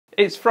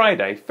It's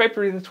Friday,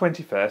 February the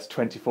 21st,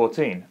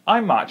 2014.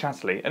 I'm Mark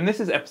Chatterley, and this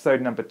is episode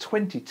number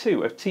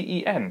 22 of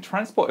T.E.N,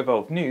 Transport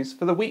Evolved News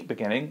for the week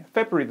beginning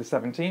February the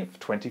 17th,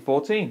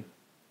 2014.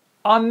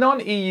 Our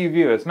non-EU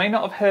viewers may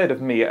not have heard of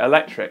MOMMA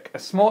Electric, a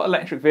small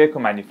electric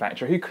vehicle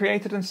manufacturer who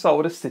created and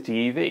sold a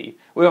city EV.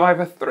 With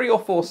either 3 or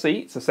 4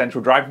 seats, a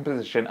central driving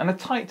position and a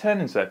tight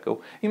turning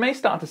circle, you may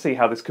start to see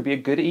how this could be a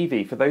good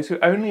EV for those who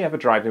only ever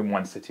drive in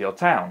one city or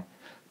town.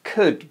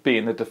 Could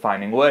being the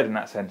defining word in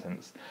that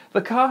sentence.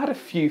 The car had a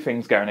few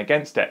things going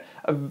against it.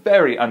 A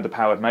very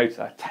underpowered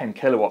motor, 10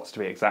 kilowatts to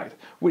be exact,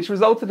 which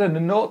resulted in a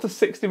 0 to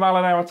 60 mile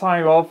an hour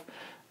time of,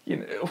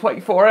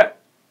 wait for it,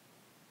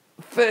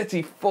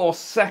 34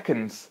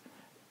 seconds.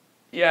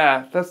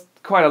 Yeah, that's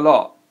quite a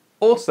lot.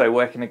 Also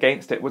working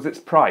against it was its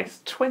price,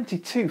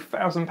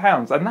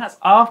 £22,000, and that's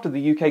after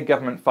the UK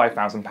government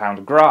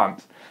 £5,000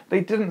 grant.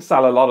 They didn't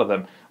sell a lot of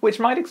them, which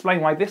might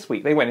explain why this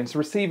week they went into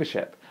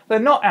receivership. They're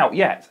not out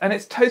yet, and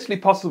it's totally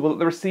possible that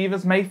the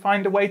receivers may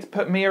find a way to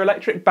put MOMMA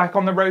Electric back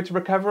on the road to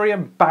recovery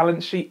and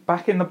balance sheet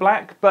back in the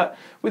black, but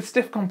with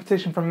stiff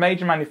competition from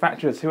major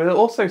manufacturers who are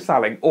also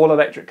selling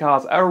all-electric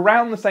cars at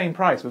around the same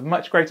price with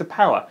much greater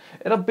power,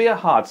 it'll be a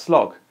hard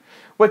slog.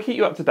 We'll keep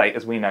you up to date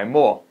as we know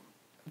more.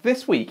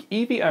 This week,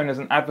 EV owners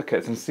and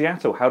advocates in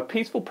Seattle held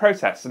peaceful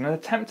protests in an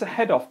attempt to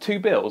head off 2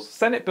 bills,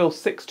 Senate Bill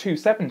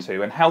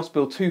 6272 and House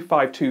Bill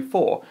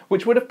 2524,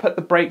 which would have put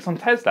the brakes on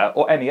Tesla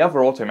or any other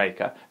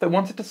automaker that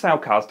wanted to sell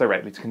cars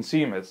directly to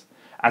consumers.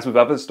 As with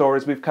other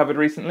stories we've covered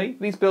recently,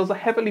 these bills are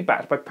heavily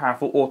backed by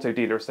powerful auto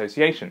dealer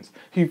associations,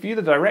 who view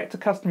the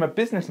direct-to-customer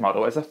business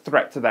model as a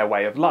threat to their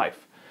way of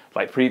life.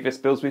 Like previous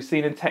bills we've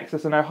seen in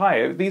Texas and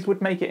Ohio, these would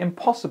make it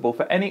impossible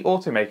for any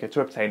automaker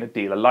to obtain a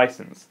dealer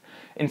license.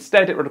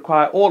 Instead, it would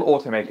require all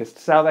automakers to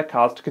sell their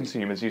cars to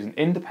consumers using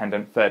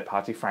independent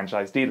third-party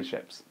franchise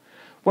dealerships.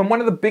 When one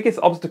of the biggest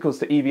obstacles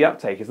to EV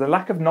uptake is the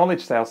lack of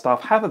knowledge sales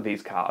staff have of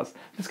these cars,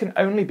 this can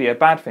only be a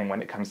bad thing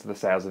when it comes to the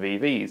sales of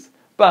EVs.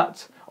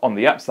 But, on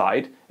the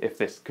upside, if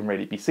this can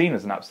really be seen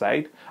as an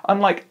upside,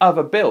 unlike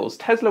other bills,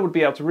 Tesla would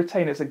be able to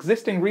retain its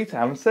existing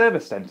retail and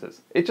service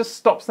centres. It just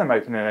stops them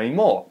opening any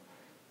more.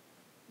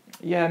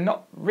 Yeah,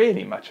 not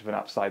really much of an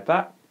upside,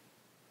 that.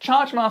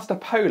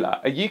 Chargemaster Polar,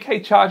 a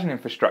UK charging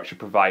infrastructure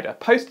provider,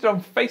 posted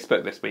on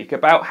Facebook this week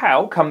about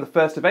how, come the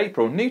 1st of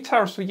April, new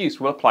tariffs for use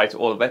will apply to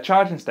all of their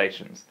charging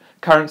stations.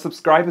 Current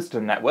subscribers to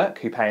the network,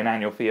 who pay an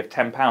annual fee of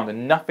 £10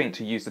 and nothing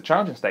to use the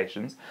charging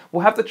stations,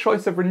 will have the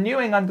choice of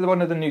renewing under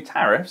one of the new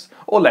tariffs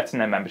or letting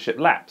their membership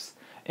lapse.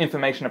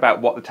 Information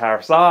about what the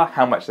tariffs are,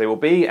 how much they will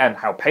be, and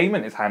how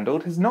payment is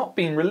handled has not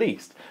been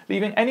released,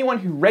 leaving anyone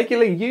who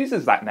regularly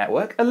uses that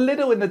network a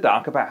little in the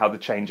dark about how the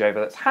changeover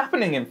that's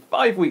happening in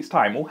 5 weeks'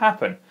 time will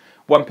happen.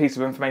 One piece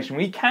of information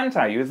we can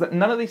tell you is that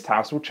none of these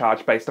tariffs will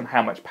charge based on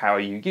how much power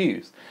you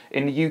use.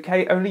 In the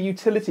UK, only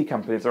utility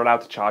companies are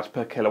allowed to charge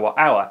per kilowatt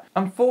hour.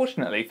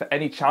 Unfortunately, for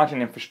any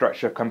charging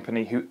infrastructure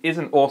company who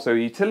isn't also a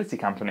utility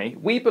company,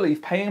 we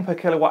believe paying per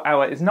kilowatt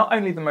hour is not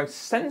only the most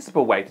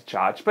sensible way to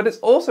charge, but it's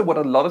also what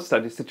a lot of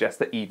studies suggest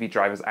that EV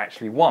drivers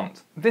actually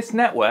want. This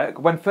network,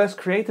 when first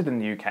created in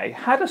the UK,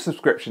 had a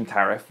subscription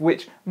tariff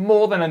which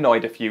more than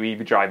annoyed a few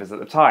EV drivers at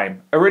the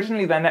time.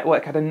 Originally, their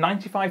network had a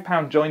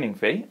 £95 joining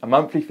fee, a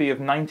monthly fee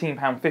of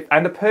 £19.50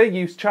 and a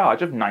per-use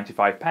charge of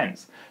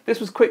 95p.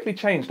 This was quickly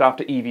changed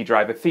after EV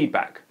driver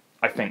feedback,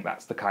 I think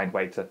that's the kind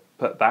way to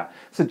put that,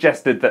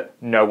 suggested that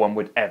no one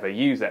would ever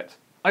use it.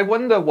 I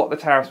wonder what the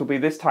tariffs will be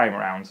this time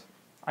around.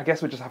 I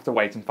guess we'll just have to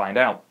wait and find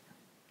out.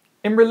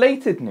 In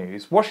related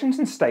news,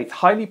 Washington State's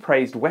highly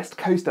praised West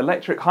Coast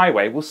Electric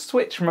Highway will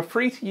switch from a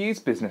free-to-use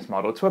business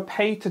model to a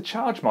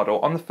pay-to-charge model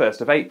on the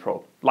 1st of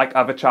April. Like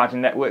other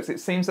charging networks, it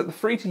seems that the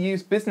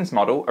free-to-use business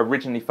model,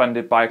 originally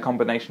funded by a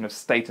combination of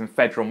state and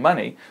federal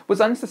money,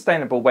 was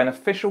unsustainable when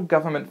official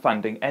government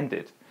funding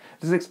ended.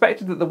 It is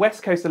expected that the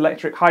West Coast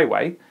Electric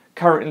Highway,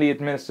 currently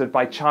administered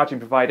by charging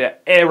provider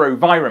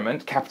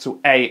AeroVironment, capital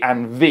A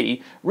and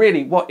V,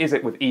 really what is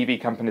it with EV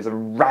companies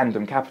and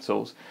random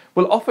capitals,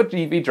 will offer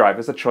EV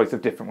drivers a choice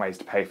of different ways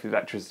to pay for the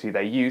electricity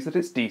they use at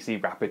its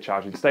DC rapid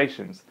charging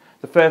stations.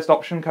 The first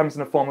option comes in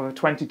the form of a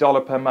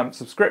 $20 per month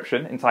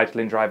subscription,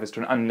 entitling drivers to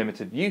an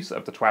unlimited use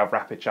of the 12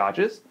 rapid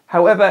chargers.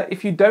 However,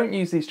 if you don't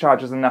use these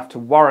chargers enough to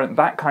warrant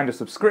that kind of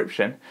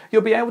subscription,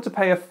 you'll be able to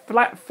pay a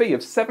flat fee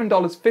of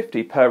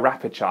 $7.50 per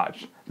rapid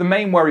charge. The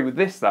main worry with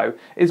this, though,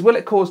 is will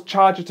it cause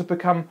charger to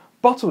become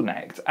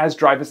bottlenecked as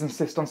drivers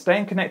insist on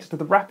staying connected to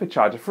the rapid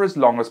charger for as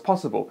long as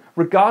possible,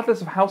 regardless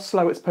of how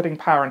slow it's putting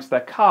power into their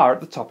car at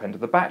the top end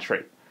of the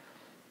battery.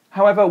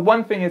 However,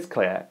 one thing is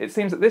clear, it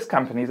seems that this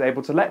company is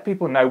able to let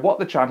people know what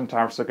the charging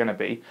tariffs are going to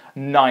be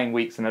 9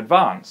 weeks in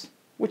advance,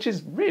 which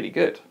is really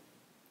good.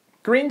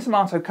 Green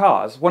Tomato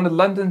Cars, one of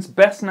London's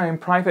best-known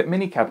private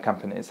minicab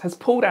companies, has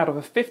pulled out of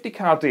a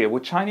 50-car deal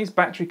with Chinese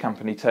battery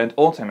company turned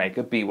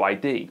automaker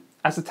BYD.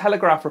 As the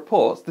Telegraph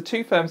reports, the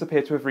two firms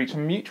appear to have reached a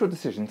mutual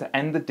decision to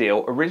end the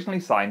deal originally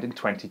signed in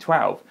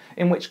 2012,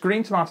 in which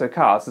Green Tomato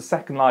Cars, the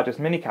second largest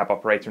minicab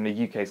operator in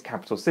the UK's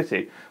capital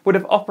city, would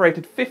have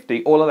operated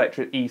 50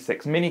 all-electric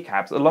E6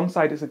 minicabs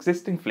alongside its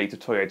existing fleet of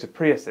Toyota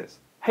Priuses.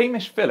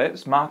 Hamish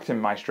Phillips, marketing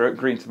maestro at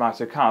Green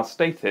Tomato Cars,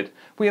 stated,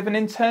 "We have an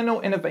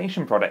internal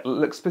innovation product that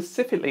looks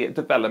specifically at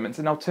developments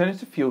in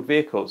alternative fueled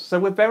vehicles, so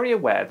we're very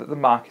aware that the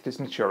market is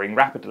maturing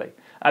rapidly.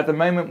 At the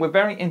moment, we're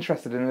very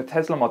interested in the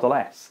Tesla Model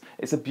S.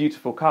 It's a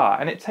beautiful car,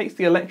 and it takes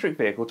the electric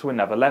vehicle to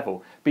another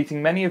level,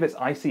 beating many of its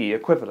ICE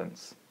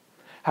equivalents.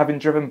 Having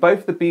driven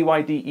both the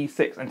BYD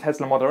E6 and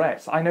Tesla Model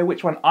S, I know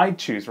which one I'd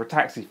choose for a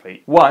taxi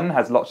fleet. One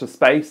has lots of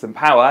space and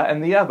power,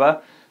 and the other,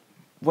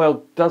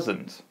 well,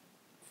 doesn't."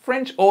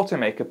 French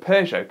automaker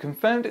Peugeot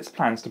confirmed its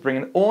plans to bring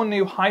an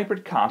all-new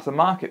hybrid car to the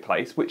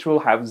marketplace which will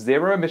have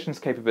zero emissions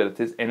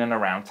capabilities in and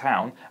around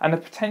town and the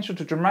potential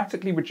to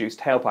dramatically reduce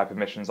tailpipe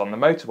emissions on the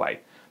motorway.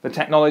 The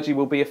technology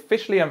will be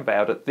officially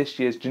unveiled at this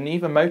year's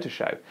Geneva Motor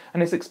Show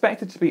and is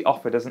expected to be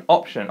offered as an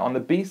option on the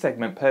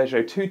B-segment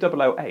Peugeot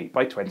 2008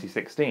 by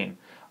 2016.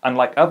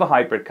 Unlike other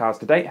hybrid cars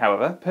to date,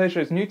 however,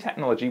 Peugeot's new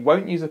technology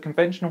won't use a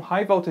conventional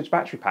high-voltage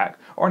battery pack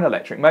or an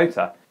electric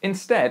motor.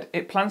 Instead,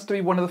 it plans to be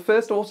one of the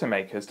first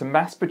automakers to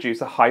mass-produce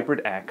a hybrid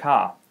air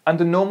car.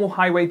 Under normal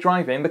highway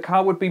driving, the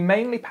car would be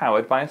mainly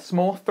powered by a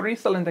small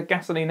 3-cylinder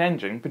gasoline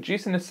engine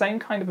producing the same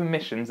kind of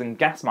emissions and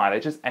gas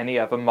mileage as any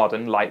other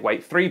modern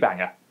lightweight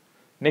three-banger.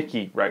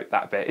 Nikki wrote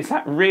that bit. Is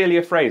that really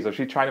a phrase, or is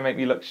she trying to make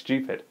me look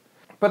stupid?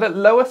 But at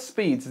lower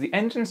speeds, the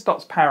engine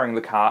stops powering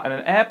the car and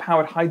an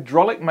air-powered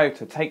hydraulic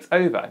motor takes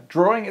over,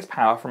 drawing its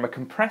power from a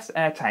compressed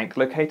air tank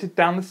located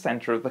down the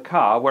centre of the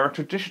car where a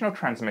traditional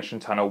transmission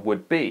tunnel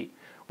would be.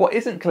 What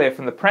isn't clear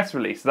from the press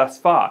release thus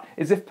far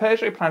is if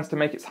Peugeot plans to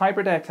make its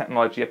hybrid air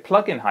technology a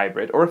plug-in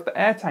hybrid or if the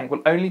air tank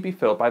will only be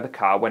filled by the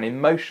car when in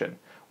motion.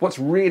 What's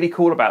really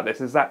cool about this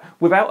is that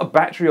without a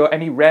battery or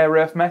any rare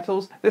earth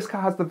metals, this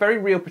car has the very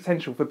real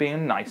potential for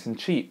being nice and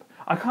cheap.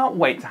 I can't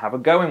wait to have a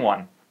go in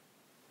one.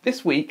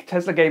 This week,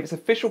 Tesla gave its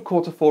official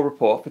Q4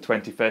 report for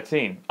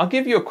 2013. I'll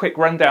give you a quick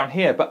rundown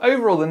here, but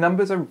overall the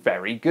numbers are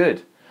very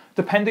good.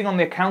 Depending on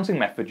the accounting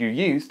method you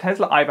use,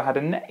 Tesla either had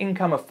a net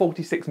income of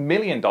 $46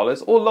 million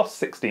or lost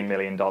 $16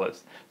 million.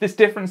 This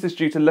difference is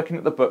due to looking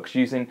at the books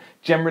using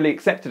generally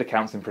accepted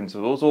accounting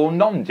principles or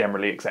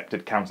non-generally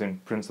accepted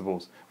accounting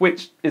principles,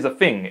 which is a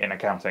thing in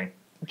accounting.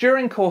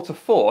 During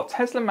Q4,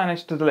 Tesla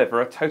managed to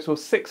deliver a total of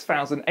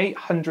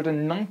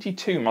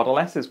 6,892 Model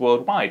S's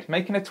worldwide,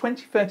 making a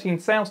 2013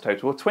 sales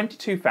total of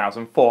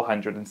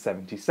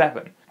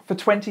 22,477. For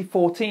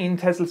 2014,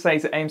 Tesla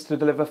says it aims to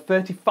deliver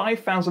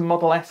 35,000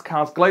 Model S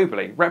cars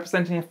globally,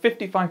 representing a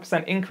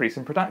 55% increase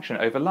in production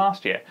over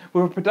last year,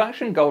 with a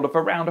production goal of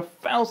around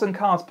 1,000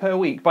 cars per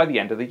week by the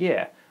end of the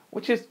year,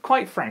 which is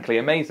quite frankly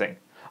amazing.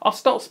 I'll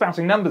stop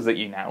spouting numbers at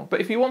you now,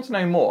 but if you want to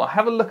know more,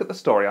 have a look at the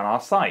story on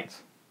our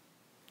site.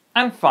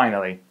 And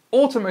finally,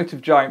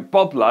 automotive giant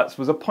Bob Lutz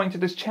was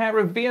appointed as chair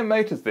of VIA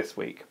Motors this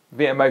week.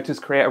 VIA Motors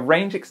create a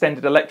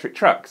range-extended electric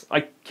trucks,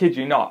 I kid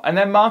you not, and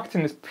their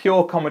marketing is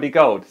pure comedy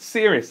gold.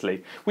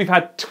 Seriously, we've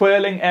had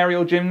twirling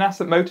aerial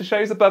gymnasts at motor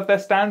shows above their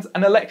stands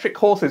and electric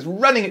horses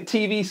running at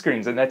TV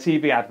screens in their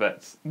TV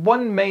adverts.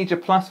 One major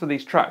plus for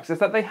these trucks is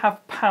that they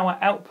have power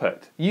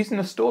output, using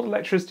the stored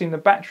electricity in the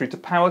battery to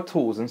power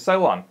tools and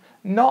so on.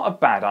 Not a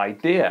bad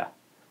idea.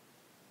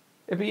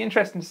 It'd be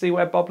interesting to see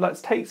where Bob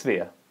Lutz takes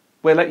VIA.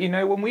 We'll let you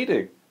know when we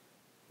do.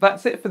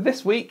 That's it for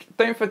this week.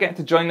 Don't forget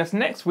to join us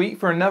next week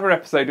for another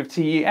episode of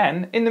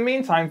T.E.N. In the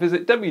meantime,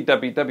 visit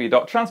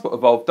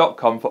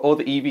www.transportevolved.com for all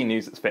the EV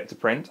news that's fit to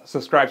print,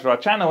 subscribe to our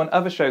channel and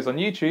other shows on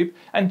YouTube,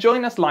 and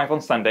join us live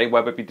on Sunday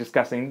where we'll be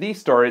discussing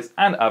these stories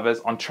and others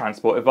on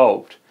Transport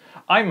Evolved.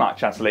 I'm Mark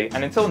Chatterley,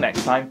 and until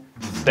next time,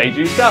 stay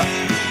juiced up!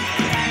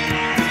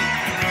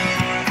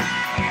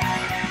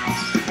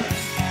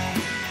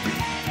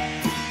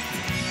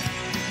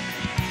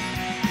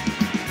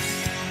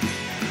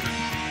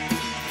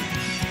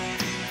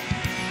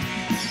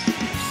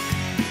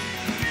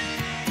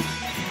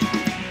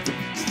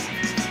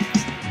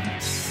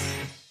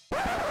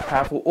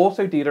 Powerful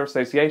auto dealer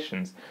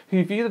associations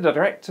who view the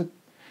director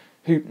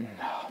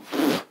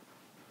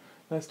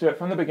let's do it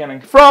from the beginning.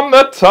 From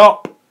the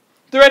top!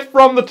 Do it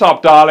from the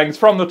top, darlings,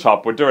 from the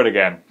top. We'll do it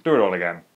again. Do it all again.